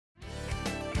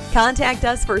Contact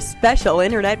us for special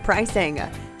internet pricing.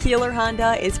 Keeler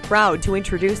Honda is proud to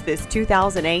introduce this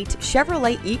 2008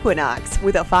 Chevrolet Equinox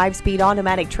with a 5-speed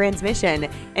automatic transmission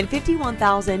and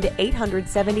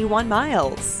 51,871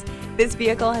 miles. This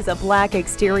vehicle has a black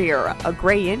exterior, a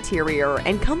gray interior,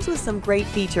 and comes with some great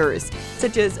features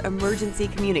such as emergency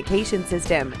communication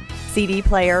system, CD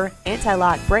player,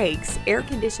 anti-lock brakes, air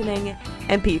conditioning,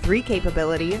 MP3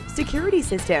 capability, security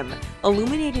system,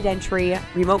 illuminated entry,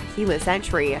 remote keyless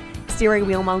entry, steering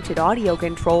wheel mounted audio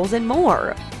controls, and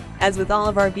more. As with all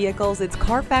of our vehicles, it's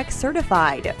Carfax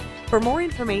certified. For more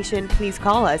information, please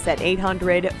call us at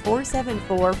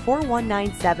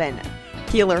 800-474-4197.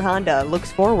 Keeler Honda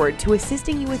looks forward to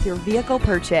assisting you with your vehicle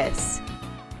purchase.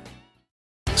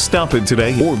 Stop in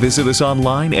today or visit us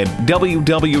online at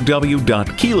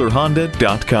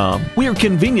www.keelerhonda.com. We are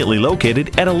conveniently located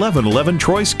at 1111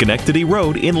 Troy-Schenectady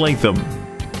Road in Latham.